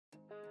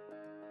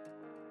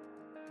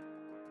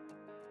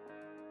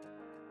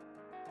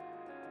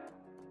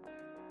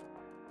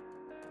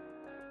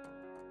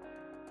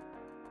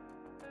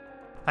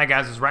Hi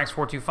guys, it's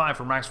Rax425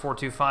 from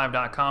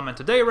Rax425.com, and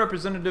today a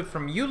representative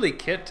from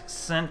ULIKIT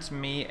sent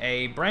me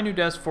a brand new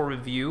desk for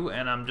review,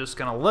 and I'm just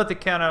going to let the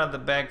cat out of the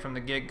bag from the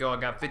get-go. I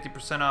got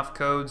 50% off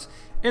codes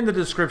in the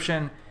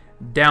description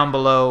down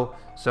below,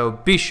 so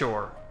be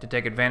sure to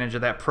take advantage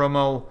of that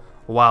promo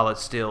while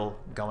it's still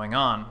going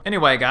on.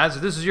 Anyway guys,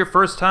 if this is your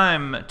first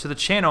time to the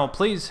channel,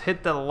 please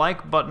hit the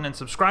like button and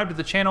subscribe to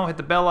the channel. Hit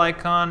the bell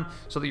icon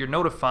so that you're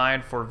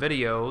notified for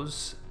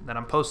videos that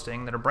I'm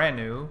posting that are brand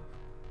new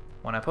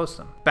when I post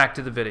them. Back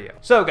to the video.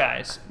 So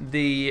guys,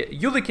 the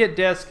ULIKIT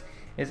desk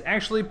is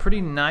actually pretty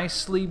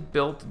nicely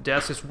built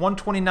desk. It's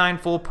 $129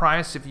 full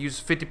price. If you use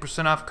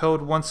 50% off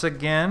code once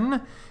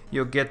again,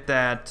 you'll get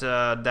that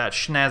that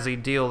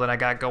snazzy deal that I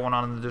got going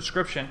on in the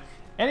description.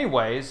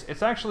 Anyways,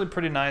 it's actually a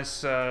pretty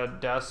nice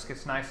desk.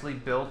 It's nicely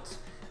built,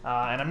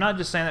 and I'm not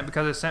just saying that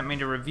because they sent me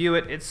to review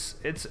it.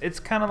 It's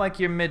kind of like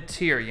your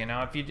mid-tier, you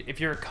know. If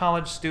you're a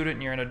college student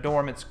and you're in a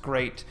dorm, it's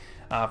great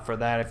for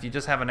that. If you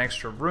just have an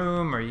extra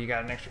room or you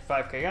got an extra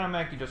 5K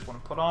iMac you just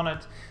want to put on it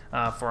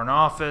for an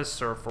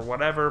office or for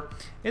whatever,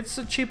 it's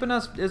a cheap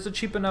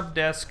enough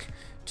desk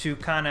to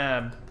kind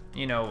of,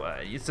 you know,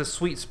 it's a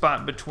sweet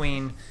spot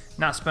between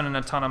not spending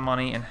a ton of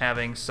money and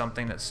having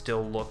something that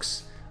still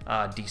looks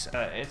decent.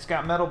 It's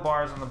got metal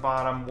bars on the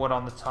bottom, wood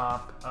on the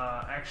top.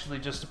 Actually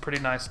just a pretty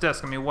nice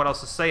desk. I mean, what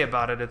else to say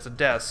about it? It's a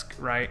desk,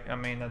 right? I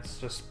mean, that's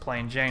just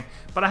plain Jane.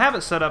 But I have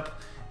it set up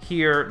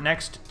here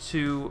next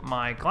to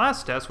my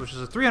glass desk, which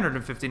is a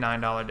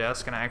 $359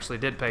 desk, and I actually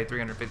did pay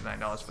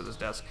 $359 for this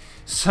desk.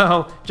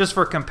 So just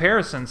for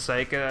comparison's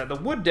sake, the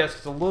wood desk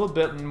is a little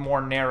bit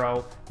more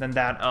narrow than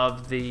that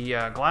of the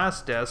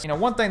glass desk. You know,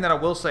 one thing that I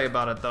will say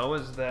about it though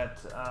is that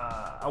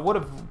I would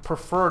have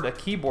preferred a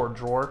keyboard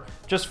drawer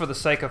just for the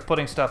sake of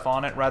putting stuff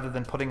on it rather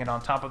than putting it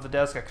on top of the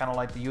desk. I kind of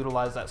like to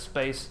utilize that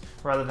space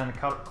rather than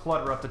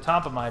clutter up the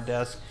top of my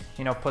desk,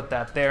 you know, put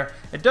that there.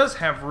 It does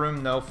have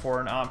room though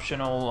for an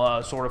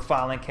optional sort of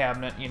filing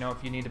cabinet. You know,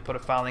 if you need to put a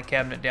filing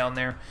cabinet down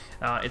there,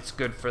 it's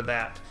good for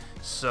that.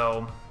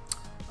 So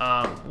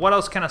what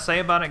else can I say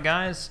about it,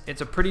 guys?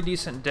 It's a pretty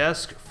decent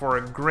desk for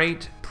a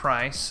great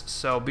price,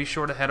 so be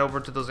sure to head over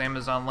to those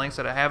Amazon links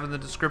that I have in the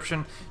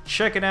description.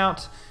 Check it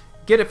out,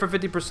 get it for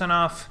 50%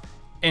 off,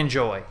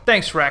 enjoy.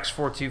 Thanks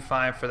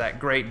Rax425 for that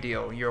great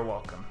deal. You're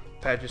welcome.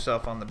 Pat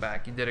yourself on the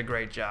back. You did a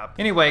great job.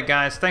 Anyway,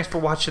 guys, thanks for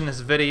watching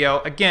this video.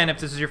 Again, if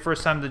this is your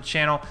first time to the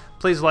channel,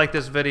 please like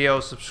this video,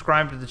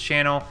 subscribe to the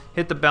channel,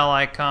 hit the bell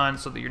icon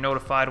so that you're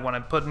notified when I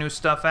put new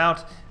stuff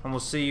out, and we'll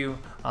see you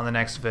on the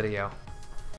next video.